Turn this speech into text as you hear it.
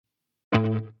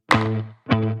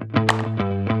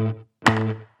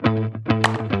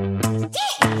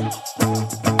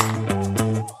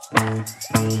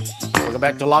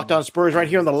Welcome back to Locked On Spurs right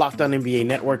here on the Locked On NBA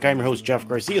Network. I'm your host, Jeff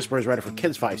Garcia, Spurs writer for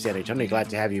Kids 5 San Antonio.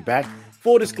 Glad to have you back.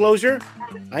 Full disclosure,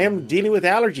 I am dealing with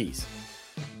allergies.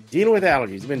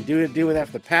 I've been dealing with that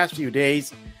for the past few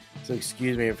days. So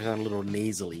excuse me if I sound a little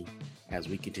nasally as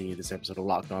we continue this episode of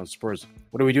Locked On Spurs.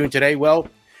 What are we doing today? Well,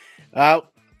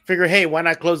 figure, hey, why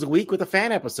not close the week with a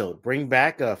fan episode? Bring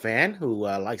back a fan who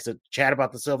likes to chat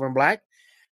about the silver and black,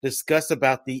 discuss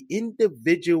about the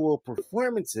individual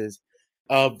performances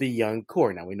of the young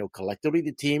core. Now, we know collectively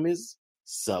the team is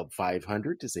sub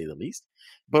 500, to say the least.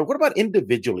 But what about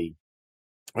individually?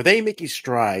 Are they making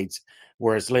strides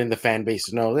where it's letting the fan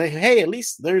base know that, hey, at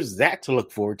least there's that to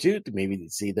look forward to maybe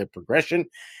see the progression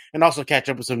and also catch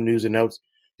up with some news and notes?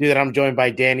 Do that. I'm joined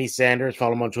by Danny Sanders.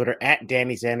 Follow him on Twitter at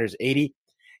DannySanders80.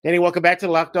 Danny, welcome back to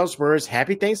Locked On Spurs.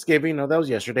 Happy Thanksgiving. No, that was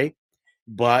yesterday.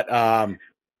 But,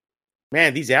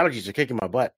 man, these allergies are kicking my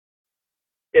butt.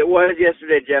 It was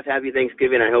yesterday, Jeff. Happy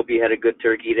Thanksgiving. I hope you had a good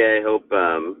turkey day. I hope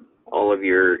all of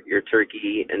your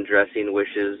turkey and dressing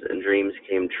wishes and dreams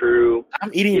came true.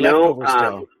 I'm eating leftovers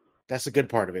still. That's the good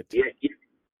part of it. Yeah,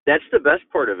 that's the best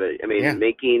part of it. I mean,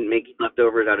 making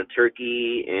leftovers out of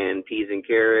turkey and peas and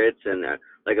carrots and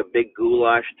like a big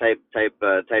goulash type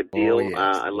deal. Oh, yes.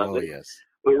 I love it. Yes.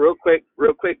 But real quick,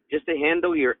 just to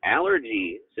handle your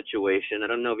allergy situation. I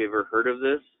don't know if you've ever heard of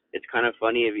this. It's kind of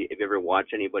funny if you ever watch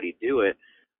anybody do it.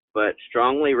 But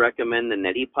strongly recommend the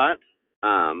neti pot.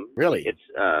 Really? It's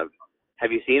have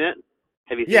you seen it?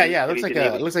 Have you seen Yeah, it? yeah.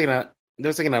 It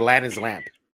looks like an Aladdin's lamp.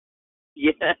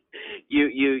 Yeah.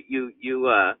 You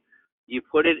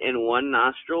put it in one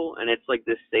nostril and it's like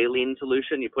this saline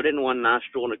solution. You put it in one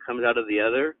nostril and it comes out of the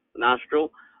other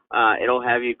nostril. It'll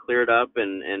have you cleared up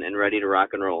and ready to rock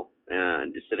and roll.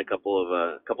 Just in a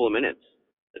couple of minutes.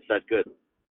 It's that good.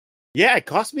 Yeah, it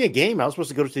cost me a game. I was supposed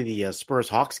to go to the Spurs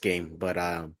Hawks game, but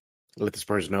let the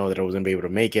Spurs know that I wasn't going to be able to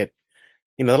make it.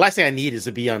 You know, the last thing I need is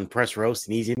to be on press row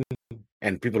sneezing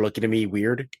and people looking at me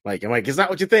weird. I'm like, it's not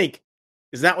what you think.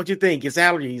 It's not what you think. It's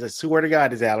allergies. I swear to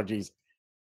God, it's allergies.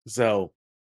 So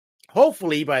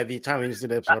hopefully by the time we listen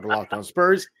to the episode of Locked On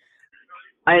Spurs,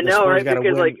 I know, right?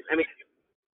 Because win.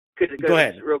 Go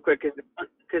ahead. Real quick,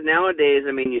 because nowadays,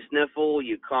 I mean, you sniffle,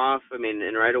 you cough, I mean,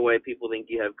 and right away people think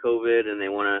you have COVID and they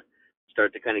want to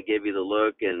start to kind of give you the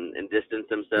look and distance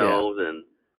themselves, and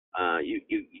you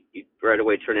right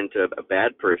away turn into a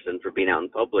bad person for being out in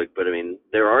public. But I mean,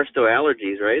 there are still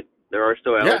allergies, right? There are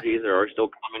still allergies. Yeah. There are still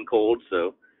common colds,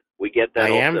 so we get that. I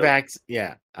am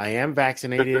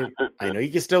vaccinated. I know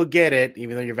you can still get it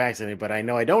even though you're vaccinated, but I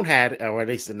know I don't have it, or at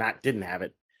least didn't have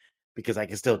it, because I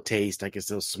can still taste, I can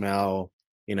still smell.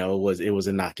 You know, it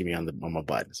wasn't knocking me on my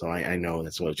butt, so I know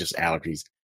that's what it was, just allergies.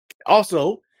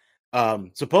 Also,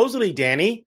 supposedly,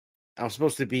 Danny, I'm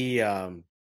supposed to be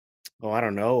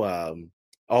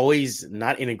always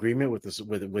not in agreement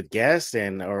with guests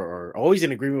or always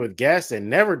in agreement with guests and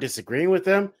never disagreeing with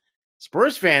them.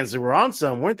 Spurs fans were on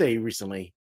some, weren't they,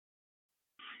 recently?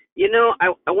 You know,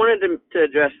 I wanted to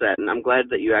address that, and I'm glad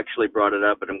that you actually brought it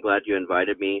up, and I'm glad you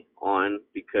invited me on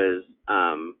because,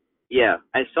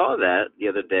 I saw that the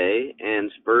other day,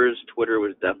 and Spurs Twitter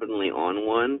was definitely on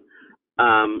one.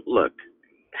 Look,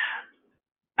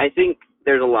 I think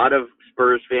there's a lot of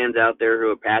Spurs fans out there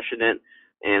who are passionate,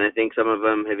 and I think some of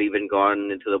them have even gone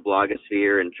into the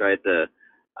blogosphere and tried to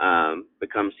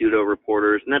become pseudo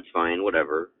reporters, and that's fine,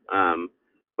 whatever.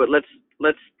 But let's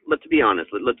be honest.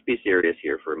 Let's be serious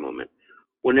here for a moment.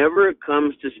 Whenever it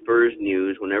comes to Spurs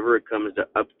news, whenever it comes to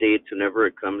updates, whenever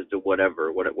it comes to whatever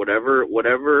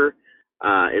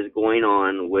is going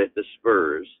on with the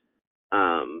Spurs,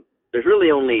 there's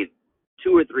really only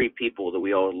 2 or 3 people that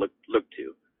we all look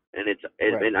to, and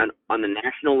and on the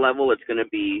national level, it's going to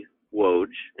be Woj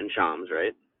and Shams,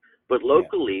 right? But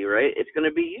locally, right, it's going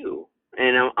to be you.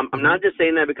 And I'm not just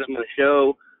saying that because I'm on the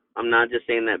show. I'm not just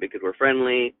saying that because we're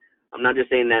friendly. I'm not just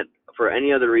saying that for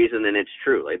any other reason than it's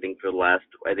true. I think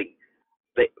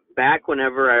back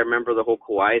whenever I remember the whole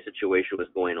Kawhi situation was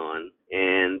going on,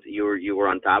 and you were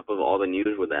on top of all the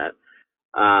news with that.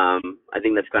 I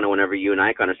think that's kind of whenever you and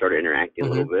I kind of started interacting a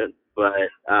little bit. But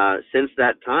since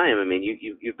that time, I mean,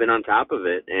 you've been on top of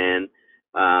it, and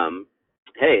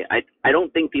hey, I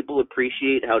don't think people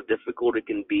appreciate how difficult it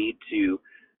can be to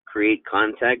create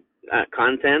content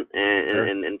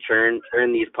and churn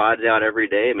these pods out every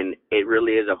day. I mean, it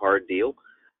really is a hard deal,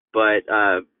 but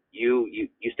you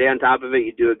stay on top of it.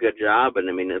 You do a good job, and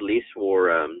I mean, at least for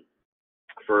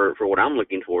what I'm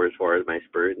looking for as far as my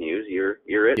Spurs news, you're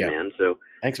it, man. So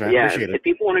thanks, man. Yeah, appreciate it. If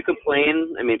people want to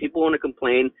complain,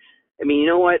 I mean, you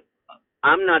know what?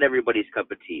 I'm not everybody's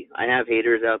cup of tea. I have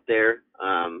haters out there.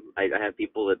 I have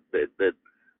people that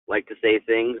like to say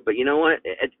things, but you know what?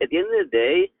 At the end of the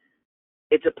day,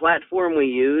 it's a platform we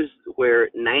use where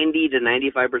 90 to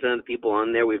 95% of the people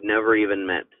on there we've never even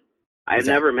met. I've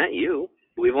never met you.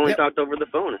 We've only talked over the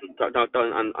phone and talked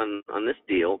on this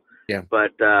deal. Yeah.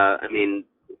 But I mean,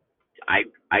 I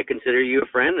consider you a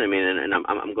friend. I mean, and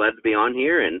I'm glad to be on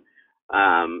here. And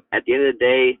at the end of the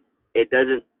day, it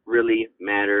doesn't really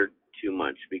matter too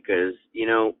much because, you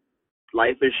know,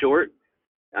 life is short.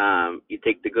 You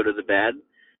take the good or the bad.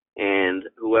 And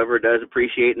whoever does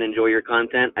appreciate and enjoy your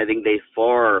content, I think they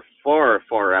far, far,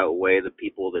 far outweigh the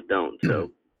people that don't. So,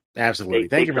 absolutely.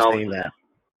 Thank you for saying that.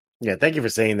 Yeah, thank you for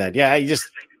saying that. Yeah, I just,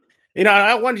 you know,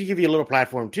 I wanted to give you a little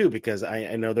platform too because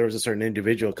I know there was a certain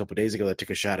individual a couple of days ago that took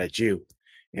a shot at you,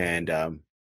 and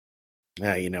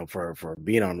you know, for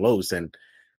being on Los, and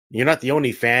you're not the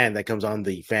only fan that comes on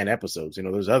the fan episodes. You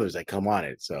know, there's others that come on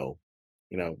it. So,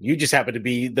 you know, you just happen to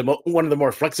be one of the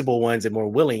more flexible ones and more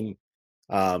willing.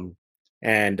 And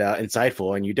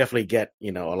insightful, and you definitely get,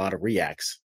 you know, a lot of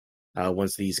reacts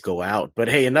once these go out. But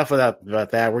hey, enough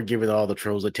about that. We're giving all the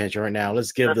trolls attention right now.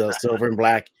 Let's give the Silver and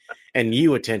Black and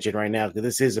you attention right now, because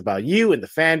this is about you and the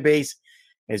fan base,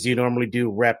 as you normally do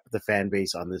rep the fan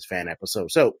base on this fan episode.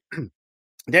 So,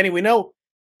 Danny, we know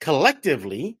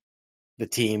collectively the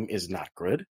team is not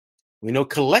good. We know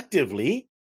collectively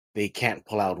they can't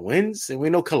pull out wins, and we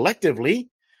know collectively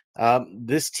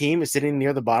this team is sitting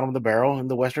near the bottom of the barrel in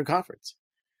the Western Conference.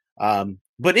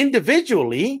 But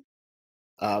individually,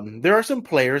 there are some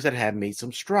players that have made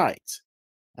some strides.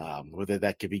 Whether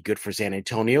that could be good for San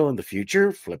Antonio in the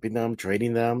future, flipping them,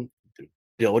 trading them,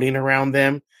 building around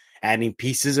them, adding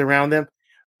pieces around them,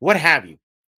 what have you.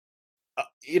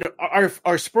 You know,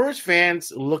 are Spurs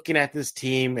fans looking at this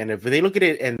team, and if they look at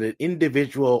it in the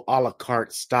individual a la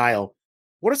carte style,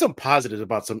 what are some positives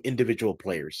about some individual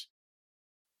players?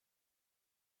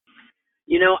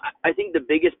 You know, I think the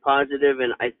biggest positive,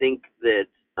 and I think that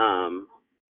the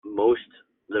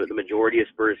majority of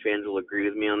Spurs fans will agree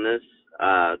with me on this,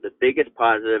 the biggest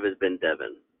positive has been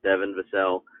Devin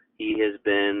Vassell. He has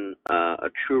been a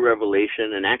true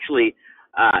revelation, and actually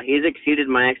he's exceeded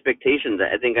my expectations.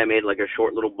 I think I made like a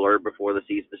short little blurb before the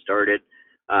season started,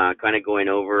 kind of going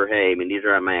over, hey, I mean, these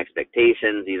are my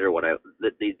expectations. These are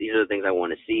these are the things I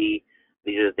want to see.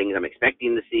 These are the things I'm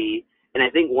expecting to see. And I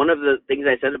think one of the things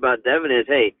I said about Devin is,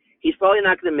 hey, he's probably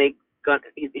not going to make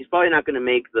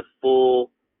the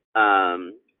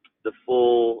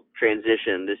full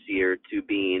transition this year to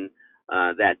being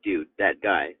that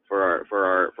guy for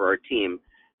our team.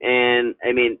 And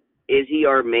I mean, is he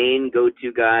our main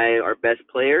go-to guy, our best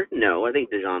player? No, I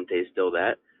think DeJounte is still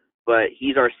that, but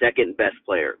he's our second best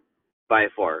player by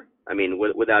far. I mean,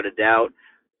 without a doubt.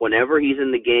 Whenever he's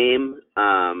in the game,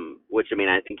 which, I mean,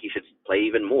 I think he should play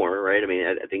even more, right? I mean,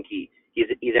 I think he's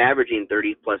averaging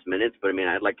 30 plus minutes, but I mean,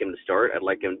 I'd like him to start. I'd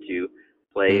like him to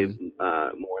play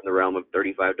more in the realm of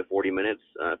 35 to 40 minutes,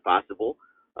 possible.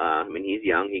 I mean, he's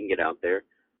young; he can get out there.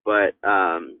 But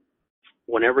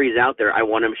whenever he's out there, I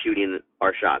want him shooting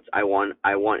our shots. I want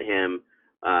him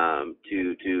to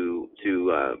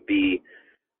be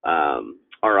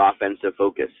our offensive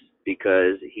focus,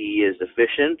 because he is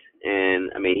efficient,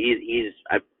 and I mean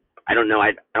I don't know,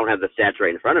 I don't have the stats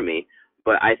right in front of me,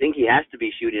 but I think he has to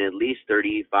be shooting at least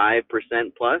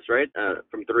 35% plus, right,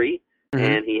 from three,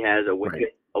 and he has a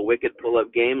wicked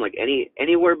pull-up game, like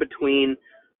anywhere between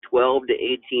 12 to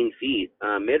 18 feet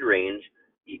mid range.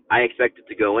 I expect it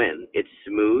to go in. It's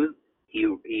smooth. He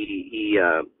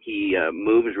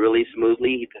moves really smoothly.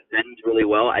 He defends really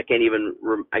well. I can't even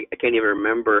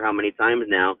remember how many times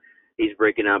now he's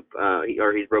broken up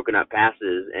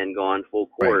passes and gone full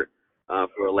court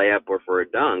for a layup or for a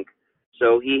dunk.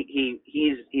 So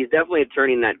he's definitely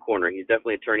turning that corner. He's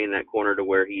definitely turning that corner to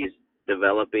where he's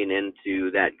developing into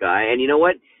that guy. And you know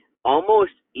what?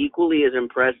 Almost equally as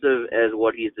impressive as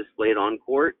what he's displayed on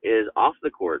court is off the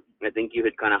court. I think you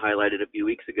had kind of highlighted a few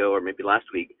weeks ago, or maybe last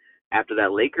week, after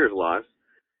that Lakers loss,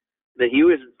 that he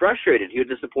was frustrated. He was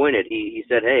disappointed. He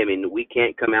said, hey, I mean, we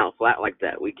can't come out flat like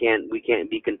that. We can't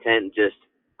be content just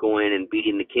going and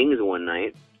beating the Kings one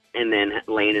night and then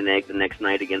laying an egg the next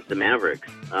night against the Mavericks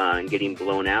and getting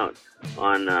blown out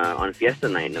on Fiesta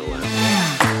night, no less.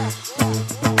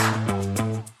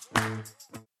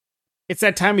 It's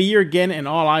that time of year again, and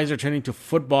all eyes are turning to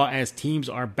football as teams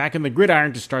are back in the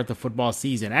gridiron to start the football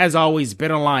season. As always,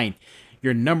 BetOnline,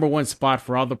 your number one spot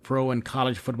for all the pro and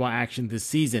college football action this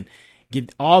season.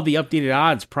 Get all the updated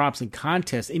odds, props, and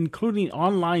contests, including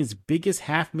online's biggest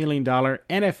 $500,000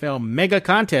 NFL mega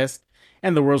contest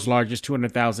and the world's largest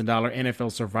 $200,000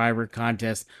 NFL Survivor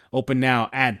contest, open now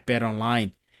at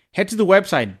BetOnline. Head to the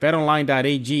website,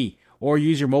 betonline.ag, or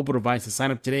use your mobile device to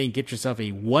sign up today and get yourself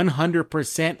a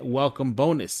 100% welcome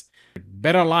bonus.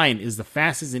 BetOnline is the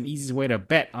fastest and easiest way to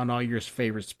bet on all your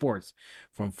favorite sports.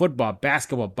 From football,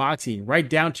 basketball, boxing, right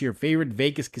down to your favorite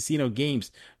Vegas casino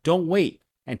games. Don't wait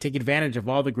and take advantage of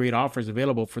all the great offers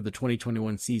available for the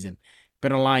 2021 season.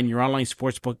 BetOnline, your online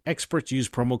sportsbook experts, use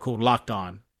promo code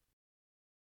LOCKEDON.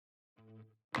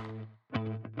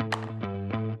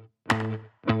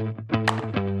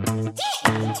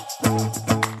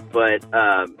 But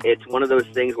it's one of those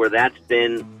things where that's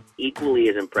been equally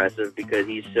as impressive because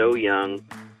he's so young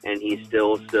and he's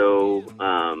still so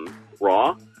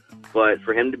raw. But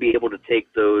for him to be able to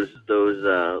take those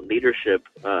leadership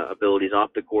abilities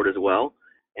off the court as well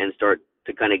and start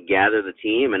to kind of gather the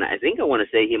team, and I think I want to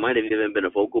say he might have even been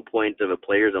a focal point of a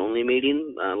players-only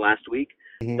meeting last week.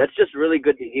 Mm-hmm. That's just really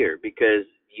good to hear because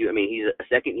he's a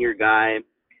second-year guy,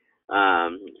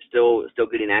 still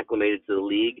getting acclimated to the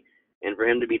league, and for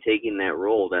him to be taking that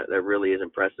role, that really is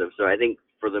impressive. So I think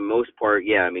for the most part,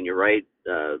 yeah, I mean, you're right.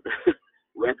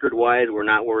 Record-wise, we're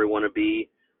not where we want to be.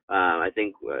 I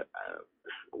think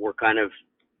we're kind of,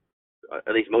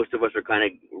 at least most of us are kind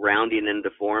of rounding into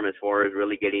form as far as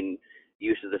really getting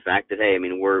used to the fact that, hey, I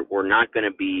mean, we're not going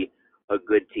to be a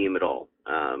good team at all.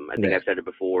 I think I've said it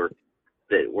before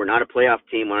that we're not a playoff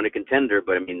team, we're not a contender,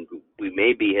 but I mean, we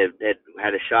maybe have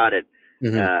had a shot at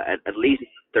at least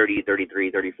 30,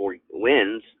 33, 34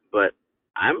 wins, but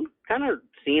I'm kind of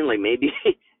seeing like maybe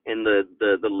in the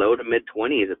low to mid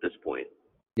 20s at this point.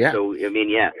 Yeah. So I mean,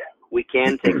 yeah, we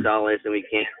can take solace and we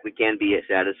can be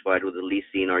satisfied with at least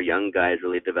seeing our young guys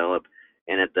really develop.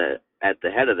 And at the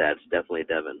head of that, it's definitely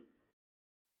Devin.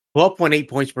 12.8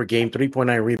 points per game,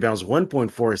 3.9 rebounds,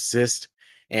 1.4 assists.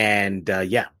 And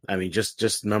yeah, I mean,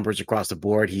 just numbers across the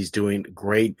board. He's doing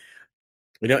great.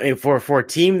 You know, and for a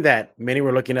team that many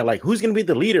were looking at, like, who's going to be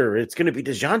the leader? It's going to be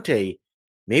DeJounte.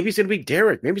 Maybe it's going to be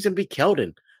Derek. Maybe it's going to be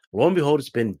Keldon. Lo and behold, it's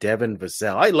been Devin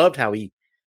Vassell. I loved how he,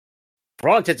 for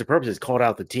all intents and purposes, called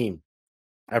out the team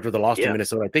after the loss to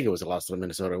Minnesota. I think it was a loss to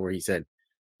Minnesota where he said,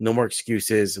 no more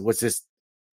excuses. What's this,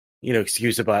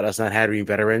 excuse about us not having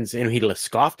veterans? And he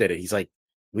scoffed at it. He's like,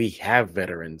 we have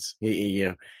veterans. He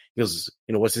goes,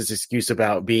 what's this excuse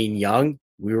about being young?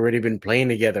 We've already been playing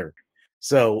together.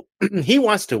 So he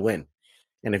wants to win.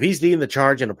 And if he's leading the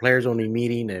charge in a players-only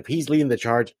meeting, and if he's leading the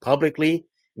charge publicly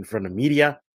in front of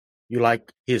media, you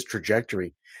like his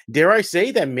trajectory. Dare I say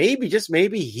that maybe, just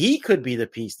maybe, he could be the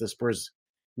piece the Spurs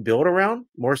build around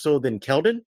more so than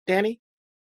Keldon, Danny?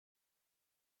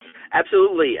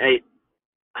 Absolutely. I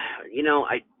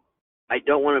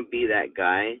don't want to be that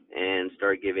guy and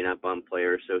start giving up on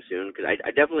players so soon because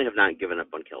I definitely have not given up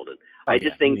on Keldon. I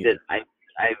just think that I've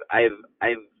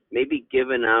maybe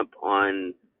given up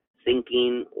on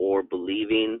thinking or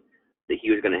believing that he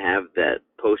was going to have that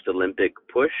post-Olympic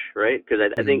push, right? Because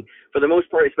I think for the most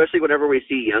part, especially whenever we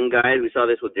see young guys, we saw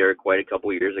this with Derek White a couple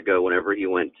of years ago whenever he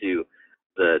went to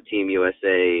the Team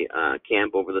USA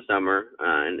camp over the summer,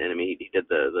 and I mean, he did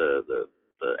the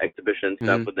exhibition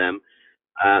stuff with them.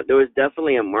 There was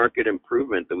definitely a market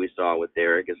improvement that we saw with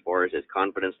Derek as far as his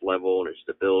confidence level and his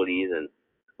stabilities. And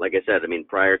like I said, I mean,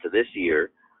 prior to this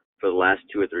year, for the last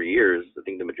 2 or 3 years, I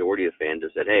think the majority of fans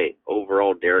have said, hey,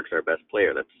 overall, Derek's our best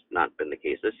player. That's not been the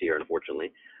case this year,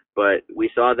 unfortunately. But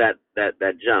we saw that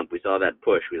jump. We saw that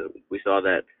push. We saw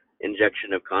that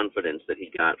injection of confidence that he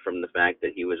got from the fact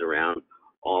that he was around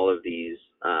all of these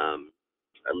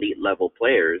elite level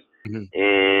players.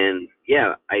 And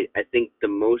yeah, I think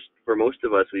for most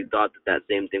of us, we thought that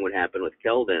same thing would happen with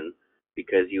Keldon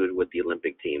because he was with the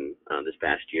Olympic team this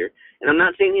past year. And I'm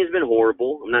not saying he's been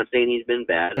horrible. I'm not saying he's been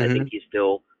bad. I think he's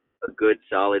still a good,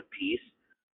 solid piece.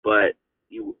 But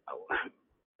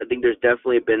I think there's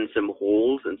definitely been some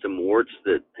holes and some warts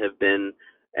that have been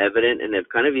evident and have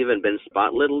kind of even been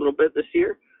spotlit a little bit this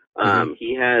year.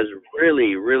 He has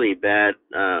really, really bad,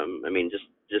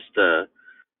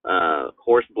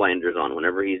 horse blinders on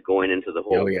whenever he's going into the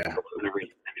hole. Whenever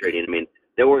he's trading. I mean,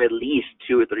 there were at least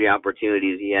 2 or 3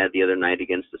 opportunities he had the other night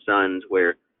against the Suns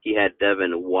where he had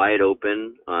Devin wide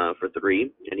open for 3,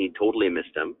 and he totally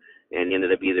missed him. And he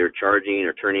ended up either charging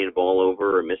or turning the ball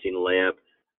over or missing a layup.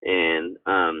 And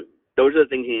those are the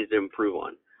things he needs to improve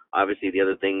on. Obviously, the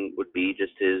other thing would be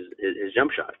just his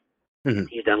jump shot.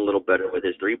 He's done a little better with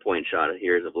his 3-point shot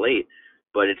here as of late,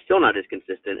 but it's still not as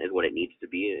consistent as what it needs to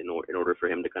be in order for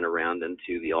him to kind of round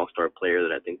into the all-star player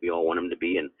that I think we all want him to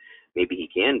be, and maybe he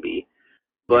can be.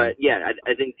 But yeah,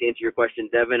 I think to answer your question,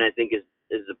 Devin, I think is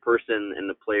the person and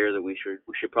the player that we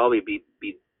should probably be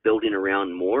building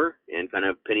around more and kind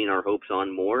of pinning our hopes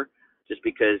on more, just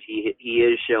because he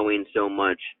is showing so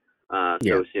much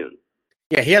so soon.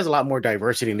 Yeah, he has a lot more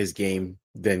diversity in his game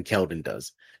than Keldon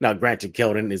does. Now, granted,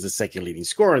 Keldon is the second leading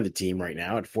scorer on the team right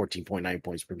now at 14.9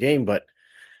 points per game, but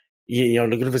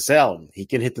look at Vassell. He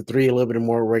can hit the three a little bit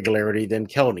more regularity than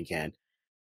Keldon can.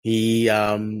 He,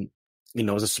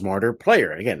 is a smarter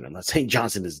player. Again, I'm not saying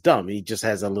Johnson is dumb. He just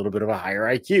has a little bit of a higher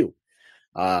IQ.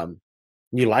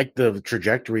 You like the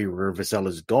trajectory where Vassell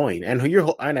is going, and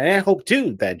I hope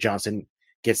too that Johnson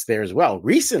gets there as well.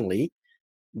 Recently,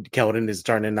 Keldon is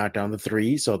starting to knock down the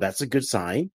three, so that's a good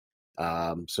sign.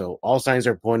 So all signs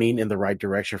are pointing in the right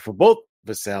direction for both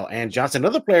Vassell and Johnson.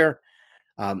 Another player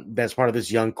that's part of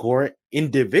this young core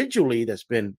individually that's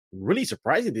been really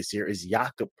surprising this year is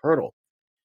Jakob Poeltl.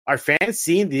 Are fans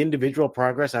seeing the individual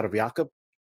progress out of Jakob?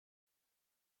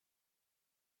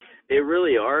 They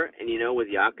really are. And, with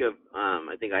Jakob,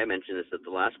 I think I mentioned this at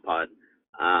the last pod.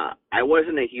 I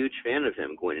wasn't a huge fan of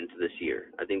him going into this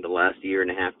year. I think the last year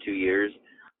and a half, 2 years,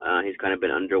 he's kind of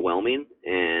been underwhelming.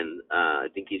 And I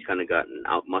think he's kind of gotten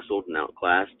out-muscled and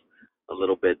outclassed a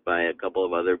little bit by a couple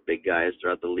of other big guys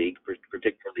throughout the league,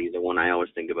 particularly the one I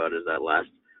always think about is that last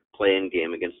play-in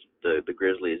game against the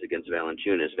Grizzlies against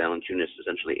Valanciunas. Valanciunas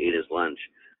essentially ate his lunch.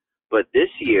 But this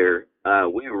year,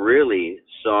 we really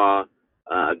saw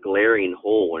a glaring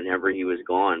hole whenever he was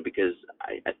gone, because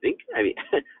I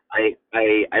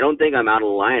don't think I'm out of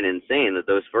line in saying that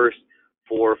those first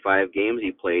 4 or 5 games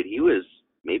he played, he was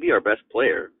maybe our best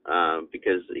player,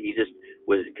 because he just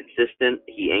was consistent.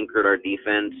 He anchored our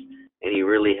defense, and he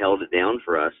really held it down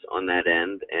for us on that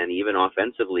end. And even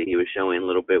offensively, he was showing a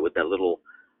little bit with that little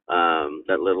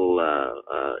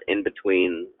in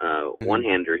between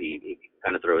one-hander he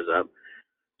kind of throws up.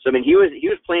 So I mean, he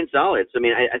was playing solid. So I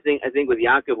mean, I think with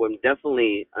Jakob, I'm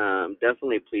definitely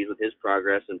pleased with his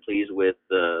progress and pleased with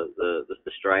the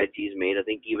strides he's made. I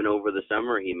think even over the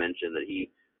summer, he mentioned that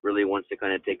he really wants to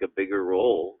kind of take a bigger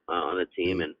role on the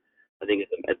team. And I think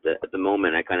at the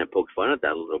moment, I kind of poked fun at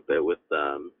that a little bit with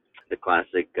the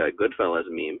classic Goodfellas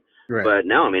meme. Right. But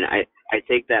no, I mean, I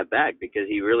take that back, because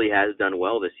he really has done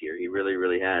well this year. He really,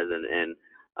 really has. And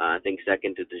I think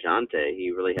second to DeJounte,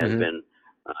 he really has been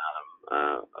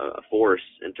a force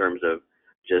in terms of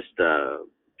just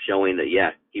showing that,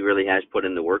 yeah, he really has put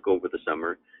in the work over the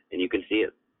summer, and you can see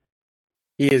it.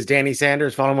 He is Danny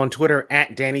Sanders. Follow him on Twitter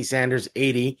at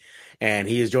DannySanders80, and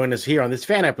he is joining us here on this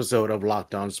fan episode of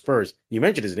Locked On Spurs. You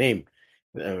mentioned his name.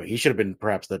 He should have been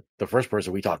perhaps the first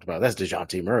person we talked about. That's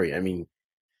DeJounte Murray. I mean,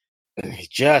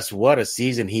 just what a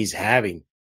season he's having.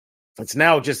 It's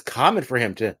now just common for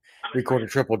him to record a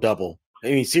triple-double. I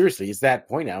mean, seriously, it's that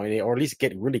point now, or at least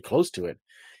get really close to it.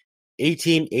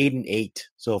 18, 8, and 8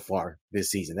 so far this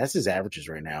season. That's his averages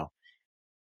right now.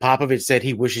 Popovich said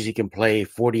he wishes he can play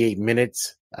 48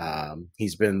 minutes.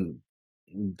 He's been,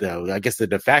 I guess, the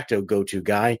de facto go-to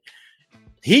guy.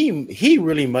 He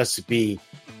really must be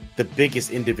the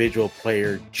biggest individual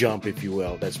player jump, if you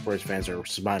will, that Spurs fans are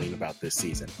smiling about this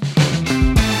season.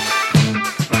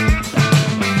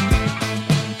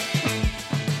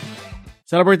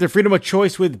 Celebrate the freedom of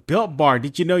choice with Built Bar.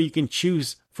 Did you know you can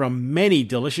choose from many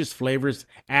delicious flavors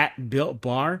at Built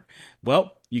Bar?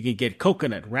 Well, you can get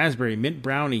coconut, raspberry, mint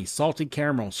brownie, salted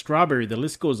caramel, strawberry. The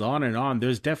list goes on and on.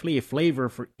 There's definitely a flavor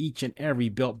for each and every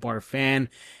Built Bar fan.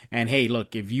 And hey,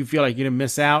 look, if you feel like you're going to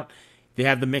miss out, they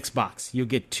have the mix box. You'll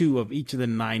get 2 of each of the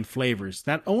 9 flavors.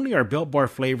 Not only are Built Bar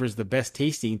flavors the best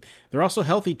tasting, they're also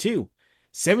healthy too.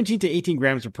 17 to 18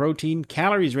 grams of protein,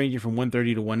 calories ranging from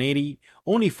 130 to 180,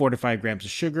 only 4 to 5 grams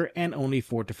of sugar, and only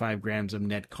 4 to 5 grams of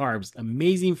net carbs.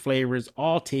 Amazing flavors,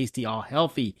 all tasty, all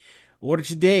healthy. Order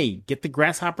today. Get the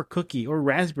grasshopper cookie or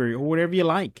raspberry or whatever you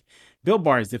like. Built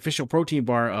Bar is the official protein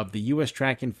bar of the U.S.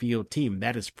 track and field team.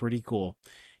 That is pretty cool.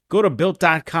 Go to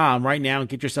Built.com right now and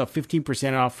get yourself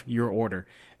 15% off your order.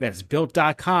 That's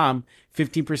Built.com,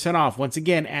 15% off. Once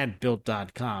again, at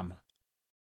Built.com.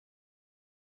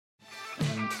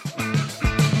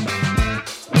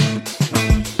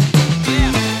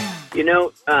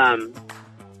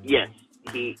 Yes,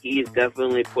 he's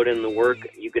definitely put in the work.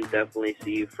 You can definitely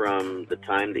see from the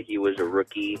time that he was a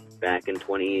rookie back in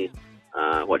he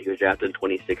was drafted in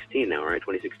 2016 now, right?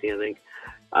 2016, I think.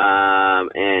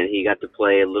 And he got to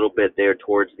play a little bit there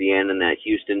towards the end in that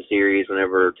Houston series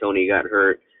whenever Tony got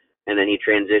hurt. And then he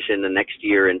transitioned the next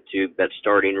year into that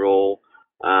starting role.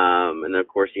 And then, of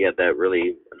course, he had that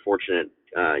really unfortunate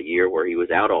year where he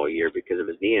was out all year because of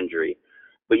his knee injury.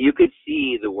 But you could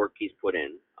see the work he's put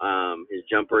in. His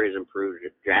jumper has improved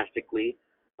drastically.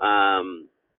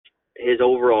 His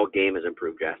overall game has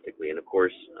improved drastically. And, of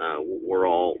course, we're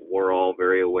all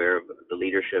very aware of the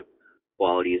leadership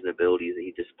qualities and abilities that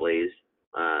he displays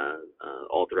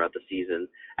all throughout the season.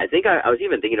 I think I was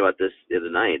even thinking about this the other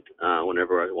night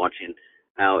whenever I was watching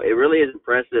how it really is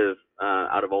impressive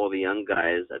out of all the young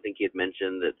guys. I think he had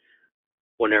mentioned that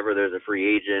whenever there's a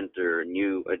free agent or a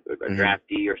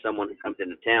draftee or someone who comes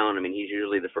into town, I mean, he's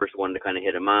usually the first one to kind of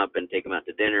hit them up and take them out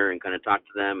to dinner and kind of talk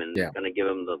to them and kind of give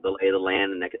them the lay of the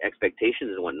land and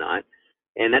expectations and whatnot.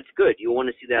 And that's good. You want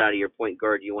to see that out of your point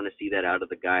guard. You want to see that out of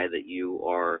the guy that you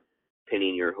are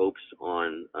pinning your hopes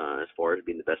on as far as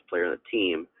being the best player on the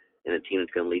team and a team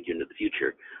that's going to lead you into the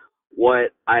future.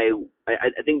 What I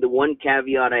think the one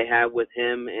caveat I have with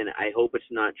him, and I hope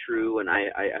it's not true, and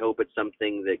I hope it's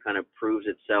something that kind of proves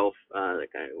itself,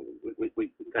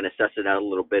 we kind of suss it out a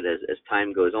little bit as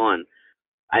time goes on.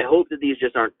 I hope that these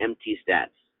just aren't empty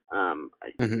stats. I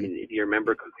mean, if you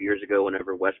remember a couple years ago,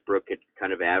 whenever Westbrook had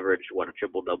kind of averaged, a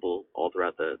triple-double all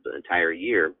throughout the entire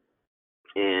year,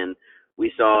 and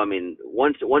we saw, I mean,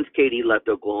 once KD left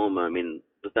Oklahoma, I mean,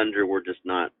 the Thunder were just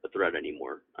not a threat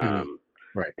anymore.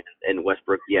 Right. And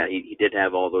Westbrook, he did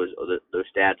have all those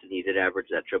stats, and he did average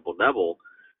that triple-double,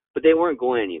 but they weren't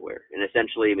going anywhere. And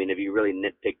essentially, I mean, if you really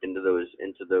nitpicked into those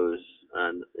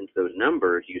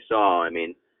numbers, you saw, I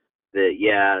mean,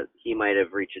 that he might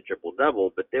have reached a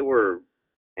triple-double, but they were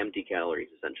empty calories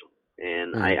essentially.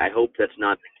 And I hope that's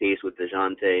not the case with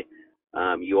DeJounte.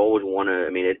 You always want to. I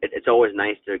mean, it's always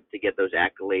nice to get those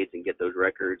accolades and get those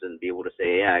records and be able to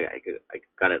say, I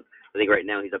got it. I think right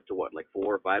now he's up to like 4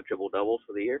 or 5 triple doubles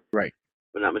for the year, right?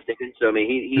 If I'm not mistaken. So I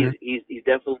mean, he's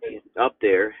definitely up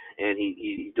there, and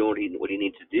he's doing what he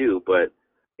needs to do, but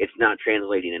it's not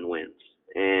translating in wins.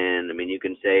 And I mean, you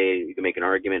can make an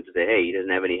argument to say, hey, he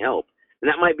doesn't have any help, and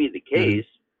that might be the case,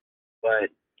 but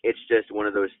it's just one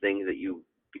of those things that you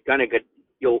kind of get.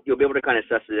 You'll be able to kind of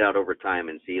suss it out over time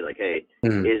and see, like, hey,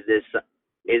 is this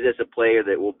a player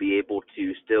that will be able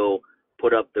to still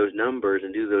put up those numbers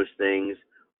and do those things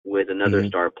with another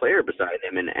star player beside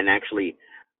him and actually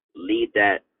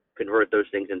convert those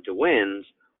things into wins,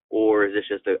 or is this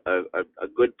just a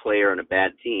good player on a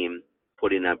bad team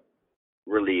putting up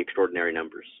really extraordinary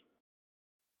numbers?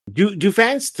 Do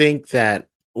fans think that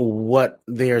what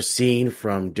they are seeing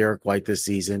from Derek White this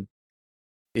season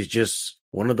is just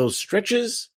one of those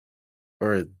stretches,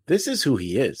 or this is who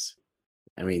he is?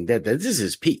 I mean, that this is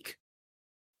his peak.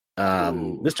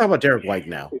 Let's talk about Derek White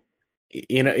now.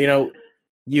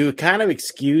 You kind of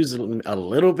excuse a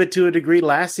little bit to a degree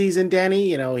last season, Danny.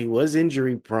 He was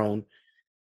injury prone.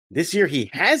 This year he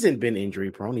hasn't been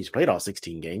injury prone. He's played all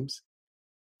 16 games.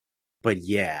 But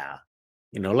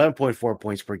 11.4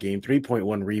 points per game,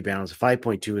 3.1 rebounds,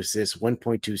 5.2 assists,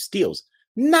 1.2 steals.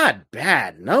 Not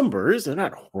bad numbers. They're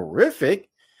not horrific,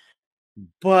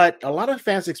 but a lot of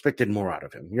fans expected more out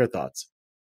of him. Your thoughts?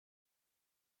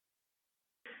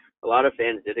 A lot of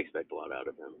fans did expect a lot out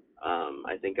of him.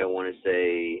 I think I want to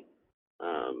say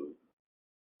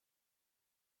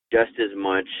just as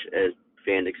much as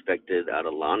fans expected out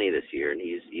of Lonnie this year, and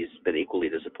he's been equally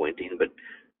disappointing. But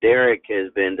Derek has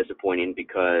been disappointing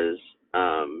because,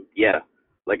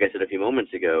 like I said a few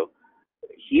moments ago,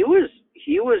 he was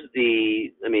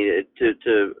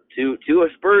to a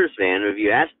Spurs fan, if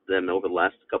you asked them over the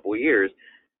last couple of years,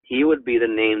 he would be the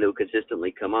name that would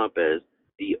consistently come up as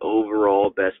the overall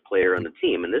best player on the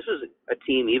team. And this was a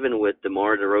team even with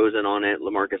DeMar DeRozan on it,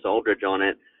 LaMarcus Aldridge on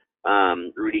it,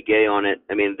 Rudy Gay on it.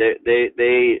 I mean,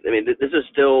 this is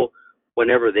still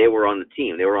whenever they were on the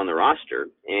team, they were on the roster,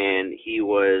 and he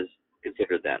was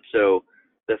considered that. So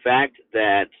the fact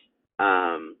that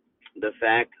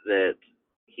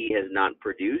he has not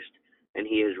produced and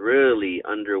he is really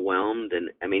underwhelmed, and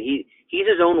I mean he's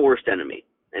his own worst enemy,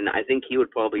 and I think he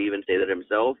would probably even say that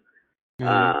himself.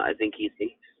 I think he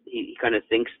kind of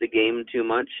thinks the game too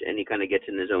much, and he kind of gets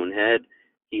in his own head.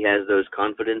 He has those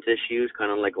confidence issues,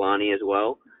 kind of like Lonnie as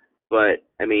well. But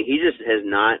I mean, he just has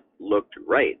not looked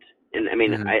right. And I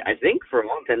mean, I think for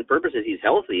all intents and purposes, he's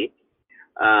healthy.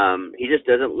 He just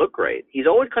doesn't look right. He's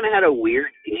always kind of had a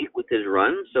weird gait with his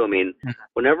run. So I mean,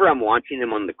 whenever I'm watching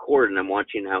him on the court and I'm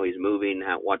watching how he's moving,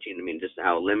 just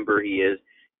how limber he is,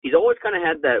 he's always kind of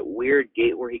had that weird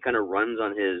gait where he kind of runs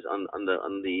on the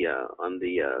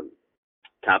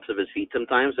tops of his feet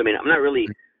sometimes. I mean, I'm not really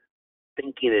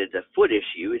thinking that it's a foot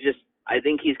issue. It's just I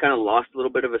think he's kind of lost a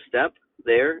little bit of a step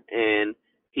there, and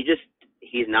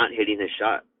he's not hitting his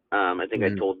shot. I think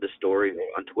I told this story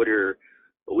on Twitter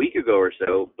a week ago or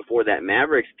so. Before that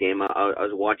Mavericks game, I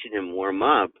was watching him warm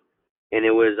up, and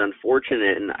it was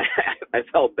unfortunate, and I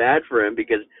felt bad for him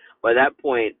because by that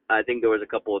point, I think there was a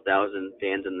couple of thousand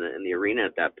fans in the arena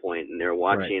at that point, and they were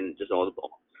watching just all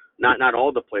not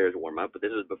all the players warm up, but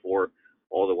this was before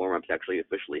all the warm ups actually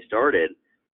officially started.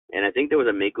 And I think there was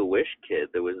a Make-A-Wish kid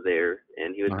that was there,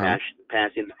 and he was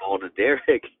passing the ball to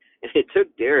Derek, And it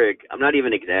took Derek, I'm not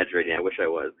even exaggerating, I wish I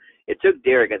was. It took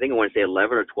Derek, I think I want to say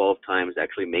 11 or 12 times to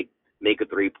actually make a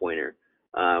three-pointer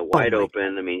wide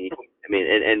open.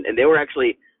 And they were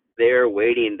actually there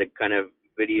waiting to kind of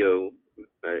video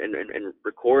and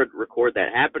record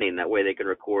that happening. That way they could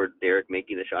record Derek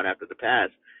making the shot after the pass.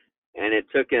 And it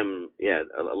took him,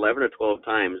 11 or 12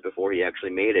 times before he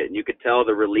actually made it. And you could tell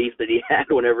the relief that he had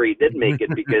whenever he did make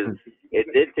it, because it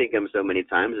did take him so many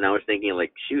times. And I was thinking,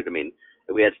 like, shoot, I mean,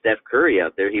 if we had Steph Curry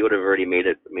out there, he would have already made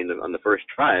it, on the first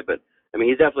try. But,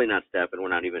 he's definitely not Steph, and we're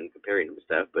not even comparing him to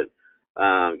Steph. But,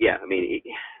 to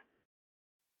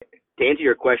answer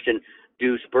your question,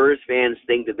 do Spurs fans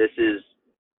think that this is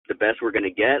the best we're going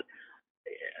to get?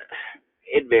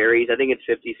 It varies. I think it's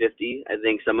 50-50. I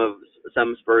think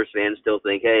some Spurs fans still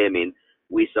think, hey,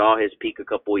 we saw his peak a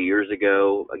couple of years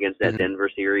ago against that Denver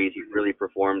series. He really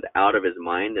performed out of his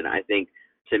mind, and I think,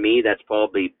 to me, that's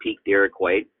probably peak Derek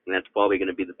White, and that's probably going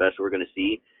to be the best we're going to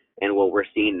see. And what we're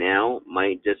seeing now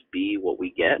might just be what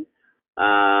we get.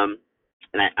 And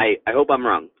I hope I'm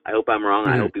wrong. I hope I'm wrong.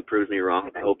 I hope he proves me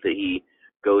wrong. I hope that he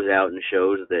goes out and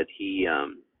shows that he's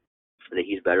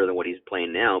better than what he's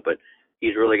playing now. But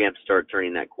he's really going to have to start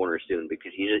turning that corner soon,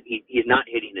 because he's not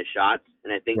hitting his shots.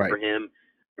 And I think for him,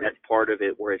 that's part of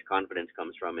it where his confidence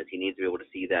comes from, is he needs to be able to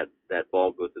see that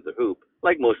ball go through the hoop,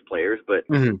 like most players. But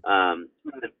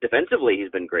defensively,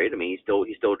 he's been great. He's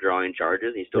still drawing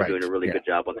charges. He's still doing a really good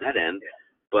job on that end.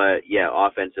 But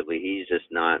offensively, he's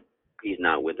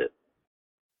not with it.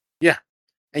 Yeah,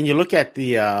 and you look at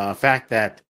the fact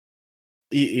that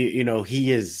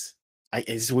he is.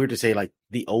 It's weird to say, like,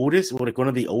 the oldest, like one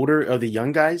of the older of the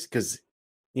young guys, because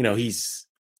he's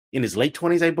in his late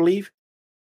 20s, I believe.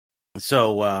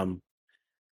 So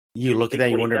you look at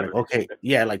that, you wonder, like, okay,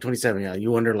 like 27. Yeah,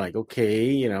 you wonder, like,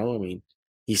 okay,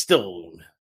 he's still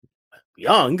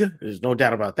young. There's no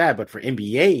doubt about that. But for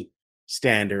NBA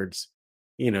standards,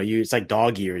 it's like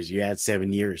dog years. You add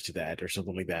 7 years to that or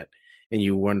something like that, and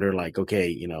you wonder, like,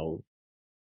 okay,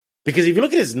 because if you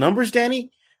look at his numbers,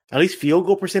 Danny, at least field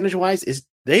goal percentage wise,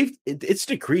 it's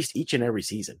decreased each and every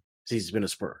season since he's been a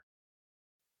Spur.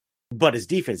 But his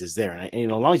defense is there, and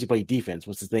as long as you play defense,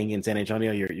 what's the thing in San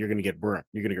Antonio? You're going to get burnt.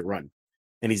 You're going to get run,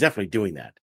 and he's definitely doing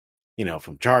that.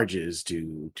 From charges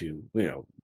to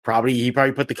he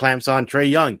probably put the clamps on Trae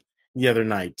Young the other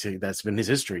night. That's been his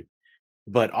history.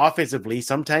 But offensively,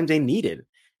 sometimes they need it,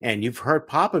 and you've heard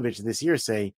Popovich this year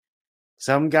say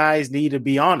some guys need to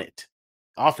be on it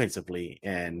offensively,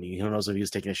 and who knows if he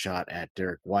was taking a shot at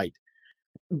Derek White.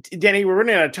 Danny, we're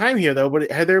running out of time here, though, but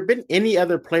have there been any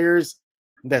other players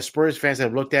that Spurs fans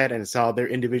have looked at and saw their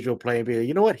individual play and be like,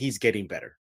 you know what, he's getting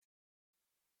better?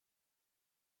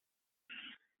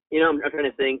 I'm trying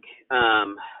to think.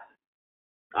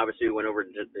 Obviously, we went over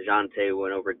DeJounte, we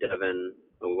went over Devin,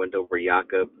 we went over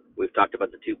Jakob. We've talked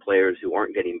about the two players who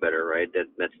aren't getting better, right?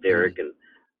 That's Derek, and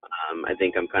I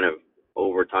think I'm kind of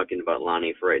over talking about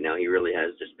Lonnie for right now. He really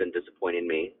has just been disappointing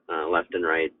me left and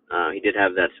right. He did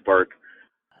have that spark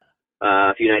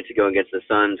a few nights ago against the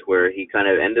Suns, where he kind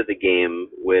of ended the game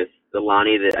with the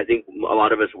Lonnie that I think a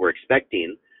lot of us were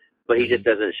expecting, but he just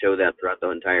doesn't show that throughout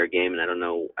the entire game. And I don't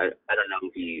know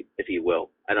if he will.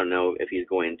 I don't know if he's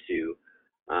going to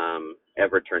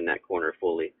ever turn that corner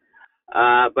fully.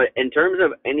 But in terms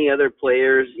of any other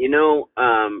players,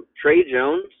 Tre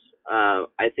Jones,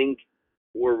 I think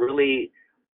we're really,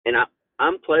 and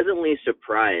I'm pleasantly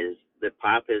surprised that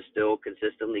Pop has still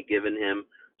consistently given him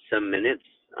some minutes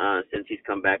since he's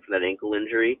come back from that ankle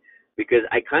injury, because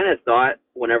I kind of thought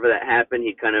whenever that happened,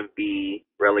 he'd kind of be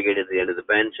relegated to the end of the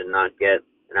bench and not get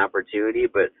an opportunity.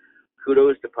 But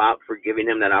kudos to Pop for giving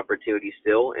him that opportunity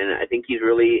still. And I think he's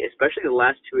really, especially the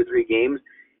last 2 or 3 games,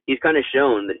 he's kind of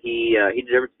shown that he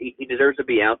deserves to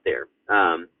be out there.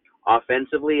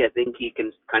 Offensively, I think he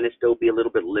can kind of still be a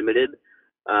little bit limited,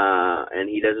 and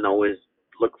he doesn't always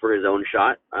look for his own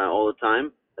shot all the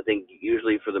time. I think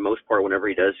usually, for the most part, whenever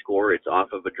he does score, it's off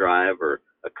of a drive or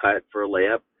a cut for a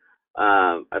layup.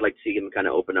 I'd like to see him kind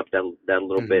of open up that a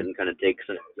little bit and kind of take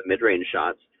some mid-range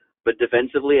shots. But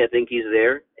defensively, I think he's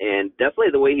there, and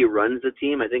definitely the way he runs the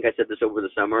team. I think I said this over the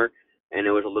summer, and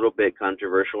it was a little bit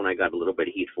controversial, and I got a little bit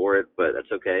of heat for it, but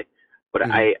that's okay. But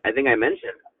I think I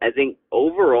mentioned, I think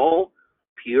overall,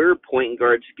 pure point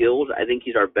guard skills, I think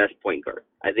he's our best point guard.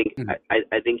 I think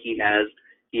I think he has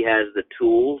the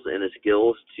tools and the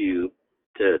skills to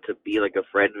be like a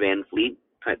Fred VanVleet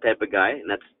type of guy, and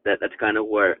that's kind of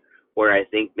where I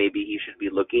think maybe he should be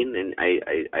looking. And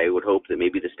I would hope that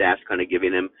maybe the staff's kind of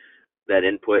giving him that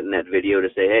input in that video to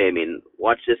say, hey,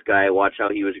 watch this guy, watch how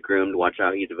he was groomed, watch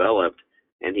how he developed,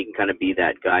 and he can kind of be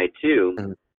that guy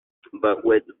too. but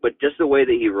just the way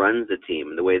that he runs the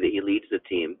team, the way that he leads the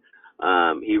team,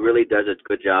 he really does a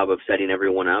good job of setting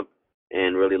everyone up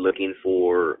and really looking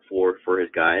for his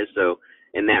guys. So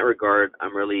in that regard,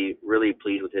 I'm really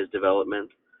pleased with his development.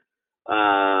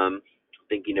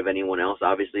 Thinking of anyone else,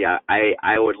 obviously,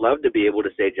 I would love to be able to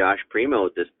say Josh Primo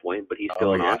at this point, but he's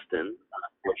still in Austin,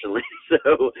 unfortunately.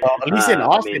 So at least in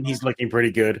Austin, he's looking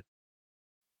pretty good.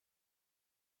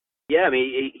 Yeah, I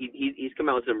mean, he's come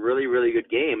out with some really good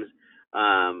games.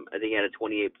 I think he had a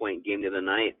 28-point game the other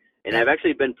night, and I've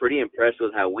actually been pretty impressed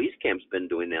with how Wieskamp's been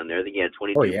doing down there. I think he had a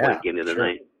 22-point game the other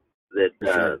night.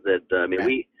 I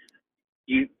mean,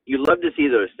 you love to see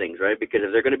those things, right? Because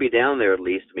if they're going to be down there, at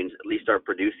least start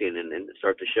producing and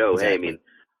start to show. Exactly. Hey, I mean,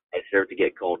 I deserve to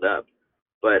get called up.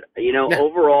 But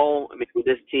overall, I mean, with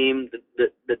this team,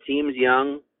 the team's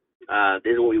young.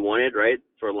 This is what we wanted, right?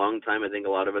 For a long time, I think a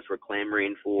lot of us were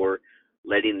clamoring for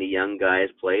letting the young guys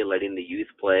play, letting the youth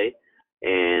play,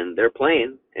 and they're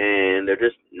playing, and they're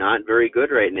just not very good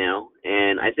right now.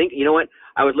 And I think, you know what?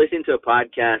 I was listening to a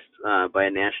podcast by a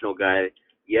national guy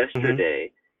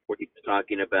yesterday where he was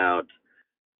talking about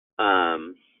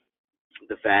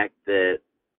the fact that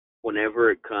whenever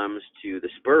it comes to the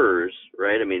Spurs,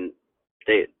 right? I mean,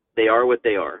 they are what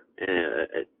they are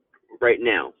right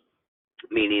now.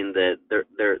 Meaning that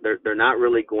they're not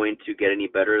really going to get any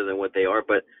better than what they are,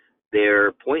 but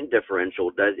their point differential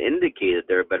does indicate that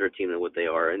they're a better team than what they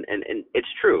are, and it's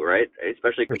true, right?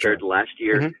 Especially compared to last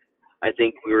year. I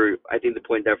think the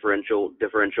point differential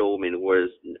I mean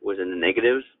was in the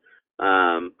negatives,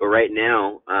 but right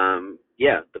now,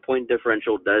 the point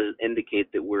differential does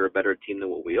indicate that we're a better team than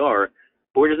what we are,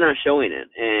 but we're just not showing it,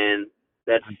 and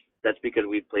that's because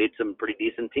we've played some pretty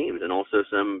decent teams and also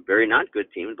some very not good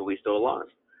teams, but we still lost.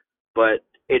 But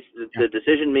it's the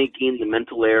decision making, the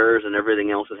mental errors, and everything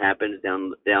else that happens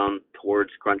down towards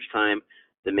crunch time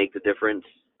that make the difference.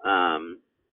 And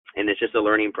it's just a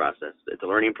learning process. It's a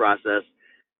learning process.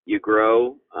 You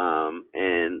grow,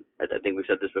 and I think we've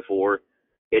said this before.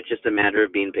 It's just a matter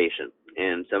of being patient.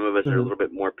 And some of us are a little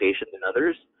bit more patient than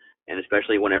others, and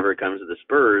especially whenever it comes to the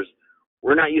Spurs,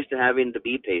 we're not used to having to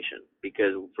be patient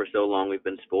because for so long we've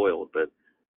been spoiled, but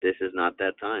this is not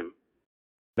that time.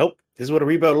 Nope. This is what a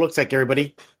rebuild looks like,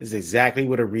 everybody. This is exactly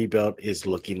what a rebuild is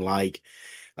looking like.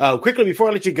 Quickly, before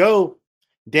I let you go,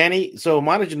 Danny, so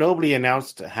Manu Ginobili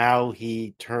announced how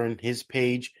he turned his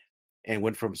page and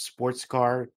went from sports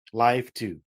car life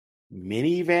to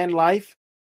minivan life.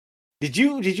 Did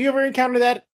you ever encounter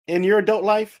that in your adult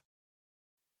life?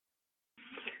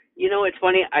 You know, it's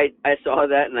funny. I saw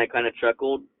that and I kind of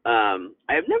chuckled.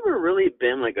 I've never really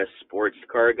been like a sports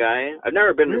car guy. I've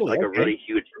never been a really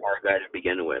huge car guy to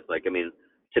begin with. Like, I mean,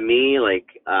 to me, like,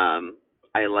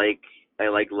 I like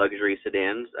luxury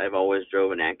sedans. I've always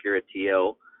drove an Acura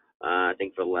TL. I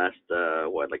think for the last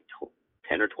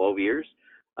 10 or 12 years.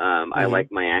 I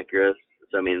like my Acuras.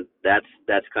 So I mean, that's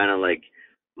kind of like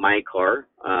my car.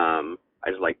 I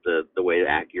just like the way the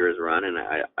Acuras run, and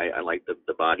I like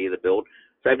the body, the build.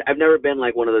 So I've never been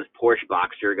like one of those Porsche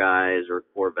Boxster guys or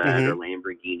Corvette or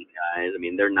Lamborghini guys. I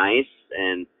mean, they're nice,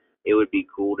 and it would be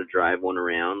cool to drive one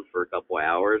around for a couple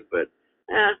hours. But,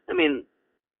 I mean,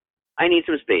 I need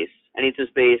some space. I need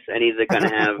to kind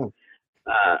of have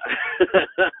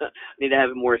need to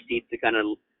have more seats to kind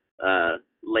of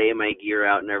lay my gear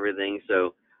out and everything.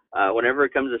 So whenever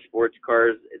it comes to sports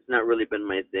cars, it's not really been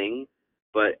my thing.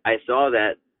 But I saw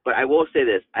that. But I will say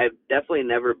this, I've definitely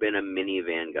never been a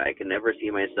minivan guy. I can never see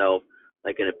myself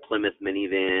like in a Plymouth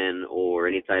minivan or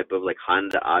any type of like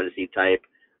Honda Odyssey type.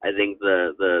 I think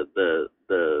the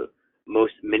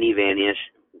most minivan-ish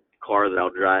car that I'll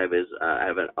drive is I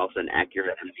have also an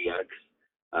Acura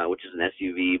MDX, which is an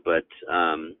SUV, but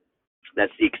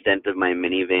that's the extent of my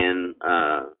minivan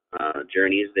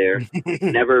journeys there.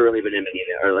 Never really been a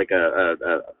minivan or like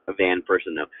a van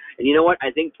person, though. And you know what? I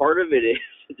think part of it is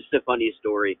just a funny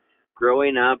story.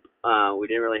 Growing up, we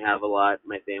didn't really have a lot.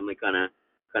 My family kind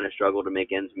of struggled to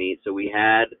make ends meet. So we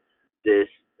had this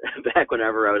back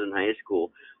whenever I was in high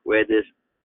school. We had this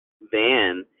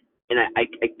van, and I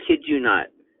kid you not,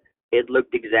 it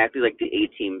looked exactly like the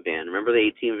A-Team van. Remember the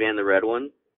A-Team van, the red one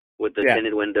with the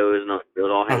tinted windows and it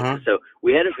all had. So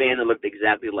we had a van that looked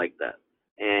exactly like that.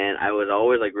 And I was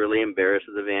always like really embarrassed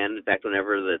with the van. In fact,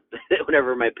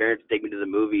 whenever my parents take me to the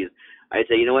movies, I'd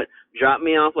say, you know what, drop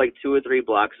me off like 2 or 3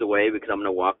 blocks away because I'm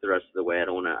gonna walk the rest of the way. I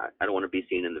don't want to be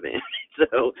seen in the van.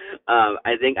 So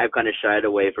I think I've kind of shied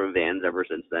away from vans ever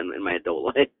since then in my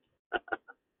adult life.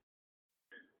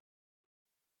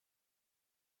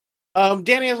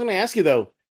 Danny, I was going to ask you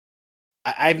though.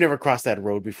 I've never crossed that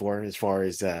road before, as far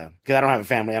as because I don't have a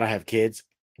family, I don't have kids.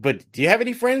 But do you have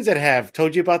any friends that have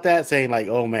told you about that, saying like,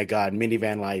 "Oh my God,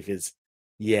 minivan life is,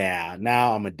 yeah,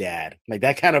 now I'm a dad," like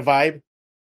that kind of vibe?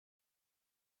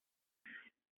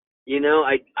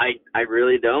 I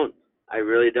really don't. I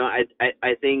really don't.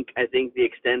 I think the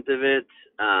extent of it.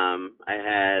 I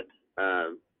had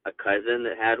a cousin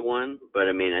that had one, but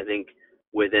I mean, I think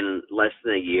within less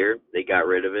than a year they got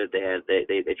rid of it.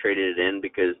 They traded it in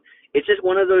because it's just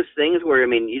one of those things where I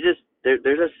mean, you just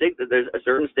there's a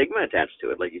certain stigma attached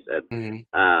to it, like you said. Mhm.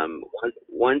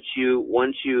 Once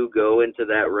you go into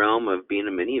that realm of being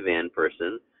a minivan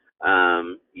person,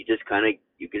 you just kind of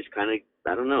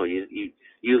I don't know, you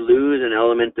lose an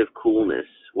element of coolness.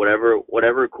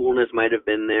 Whatever coolness might have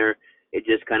been there, it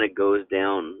just kind of goes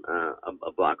down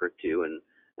a block or two. And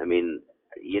I mean,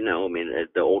 as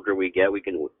the older we get, we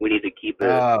need to keep it.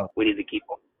 Oh, We need to keep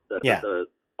yeah.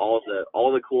 all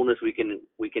the coolness we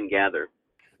can gather.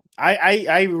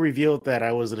 I revealed that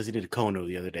I was listening to Kono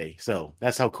the other day, so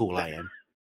that's how cool I am.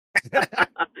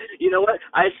 You know what?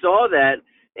 I saw that,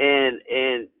 and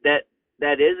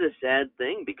that is a sad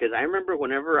thing because I remember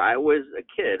whenever I was a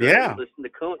kid, right, I Yeah, would listen to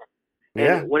Kono.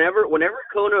 yeah, And whenever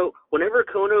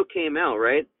Kono came out,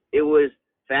 right, it was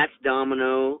Fats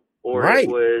Domino or it right.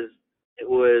 was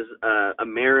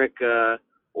America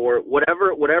or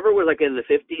whatever was like in the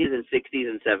 50s and 60s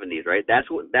and 70s, right? That's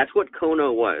what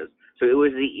Kono was. So it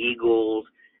was the Eagles,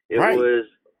 it Right. was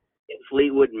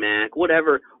Fleetwood Mac,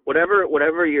 whatever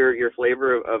your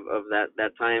flavor of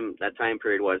that time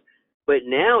period was. But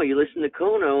now you listen to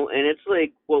Kono, and it's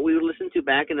like what we would listen to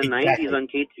back in the '90s Exactly. on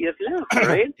KTFF,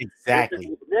 right? That's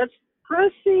Exactly. that's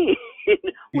pressing.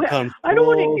 Becomes I don't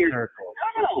want to full hear. circle.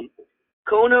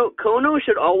 No, Kono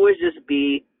should always just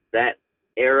be that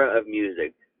era of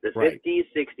music, the Right. 50s,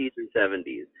 60s, and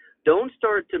 70s. Don't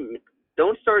start to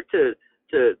don't start to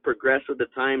progress with the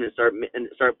time and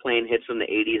start playing hits from the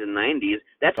 80s and 90s.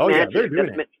 That's Oh yeah, they're magic.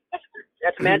 doing it.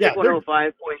 That's Yeah, Magic they're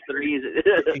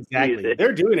 105.3's exactly. music.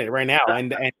 They're doing it right now.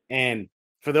 And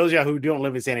for those of y'all who don't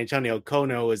live in San Antonio,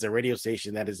 Kono is a radio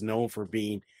station that is known for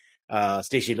being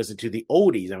station you listen to the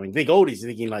oldies. I mean, think oldies,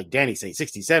 thinking like Danny say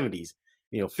 60s, 70s,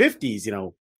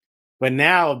 50s, but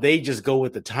now they just go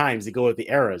with the times, they go with the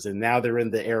eras, and now they're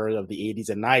in the era of the 80s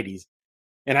and 90s.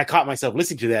 And I caught myself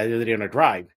listening to that the other day on a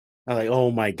drive. I'm like, oh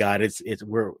my God,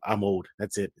 I'm old.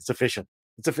 That's it. It's official.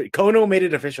 Kono made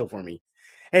it official for me.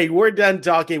 Hey, we're done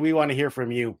talking. We want to hear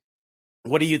from you.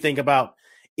 What do you think about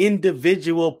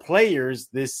individual players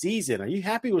this season? Are you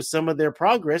happy with some of their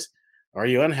progress? Or are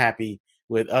you unhappy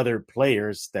with other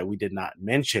players that we did not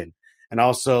mention? And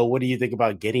also, what do you think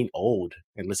about getting old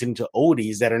and listening to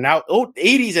oldies that are now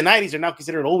 80s and 90s are now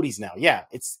considered oldies now? Yeah,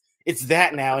 it's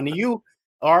that now. And you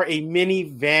are a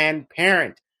minivan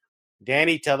parent.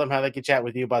 Danny, tell them how they can chat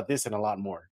with you about this and a lot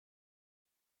more.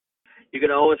 You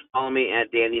can always follow me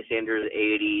at Danny Sanders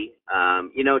 80.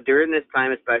 During this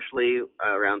time, especially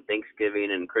around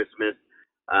Thanksgiving and Christmas,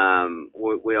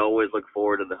 we always look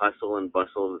forward to the hustle and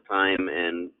bustle of the time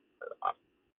and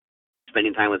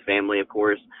spending time with family, of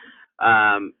course.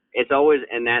 It's always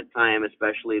in that time,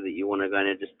 especially, that you want to kind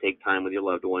of just take time with your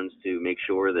loved ones to make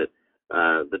sure that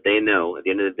that they know at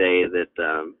the end of the day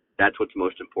that that's what's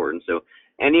most important. So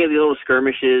any of the little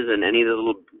skirmishes and any of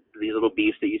these little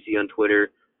beefs that you see on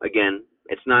Twitter, again,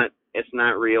 it's not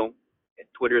real.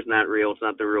 Twitter's not real. It's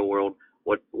not the real world.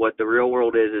 What the real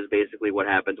world is basically what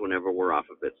happens whenever we're off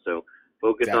of it. So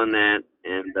focus on Exactly. that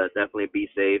and definitely be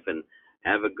safe and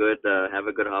have a good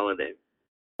holiday.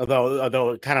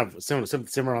 Although kind of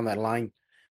similar on that line,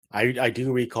 I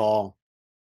do recall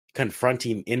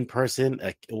confronting in person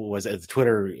was a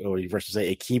Twitter or versus say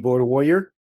a keyboard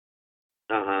warrior,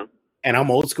 Uh huh. and I'm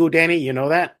old school, Danny. You know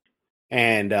that,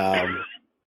 and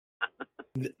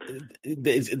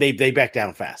they back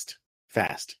down fast.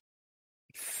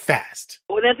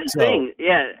 Well, that's the So thing.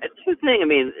 Yeah, that's the thing. I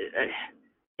mean,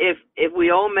 if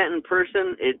we all met in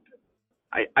person,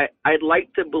 I'd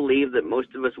like to believe that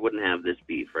most of us wouldn't have this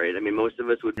beef, right? I mean, most of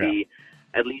us would yeah, be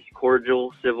at least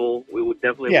cordial, civil. We would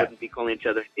definitely yeah, wouldn't be calling each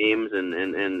other names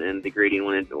and degrading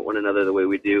one another the way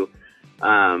we do.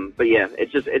 But yeah,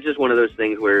 it's just one of those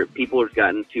things where people have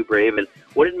gotten too brave. And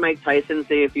what did Mike Tyson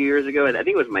say a few years ago? I think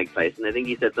it was Mike Tyson. I think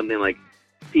he said something like,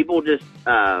 "People just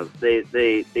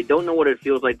they don't know what it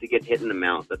feels like to get hit in the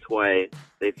mouth. That's why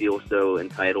they feel so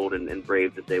entitled and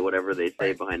brave to say whatever they say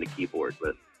right, behind a keyboard."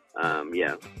 But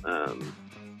yeah,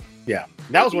 yeah.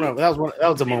 That was maybe that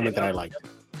was a moment that I liked.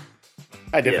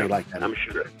 I yeah, definitely liked that. I'm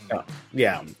sure.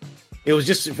 Yeah, it was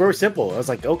just very simple. I was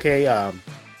like, okay. I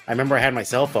remember I had my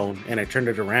cell phone and I turned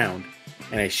it around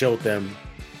and I showed them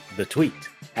the tweet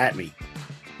at me,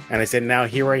 and I said, "Now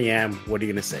here I am. What are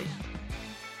you gonna say?"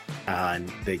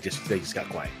 and they just got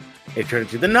quiet. It turned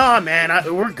into the nah, man,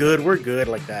 we're good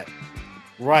like that,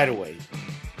 right away.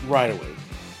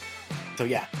 So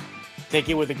yeah, take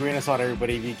it with a grain of salt,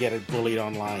 everybody. If you get bullied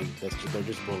online, they're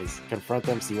just bullies. Confront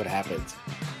them, see what happens.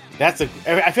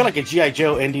 I feel like a G.I.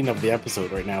 Joe ending of the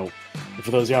episode right now.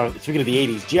 For those of y'all, speaking of the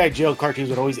 80s, G.I. Joe cartoons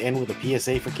would always end with a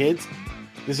PSA for kids.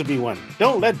 This would be one.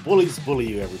 Don't let bullies bully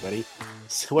you, everybody.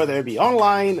 So whether it be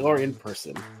online or in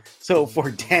person. So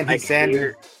for Danny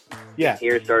Sanders... Yeah.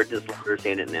 Here's Sergeant Slaughter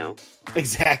saying it now.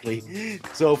 Exactly.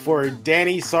 So for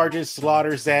Danny Sergeant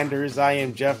Slaughter Sanders, I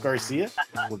am Jeff Garcia.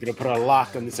 We're going to put a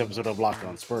lock on this episode of Locked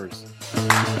On Spurs.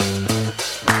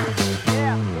 Yeah.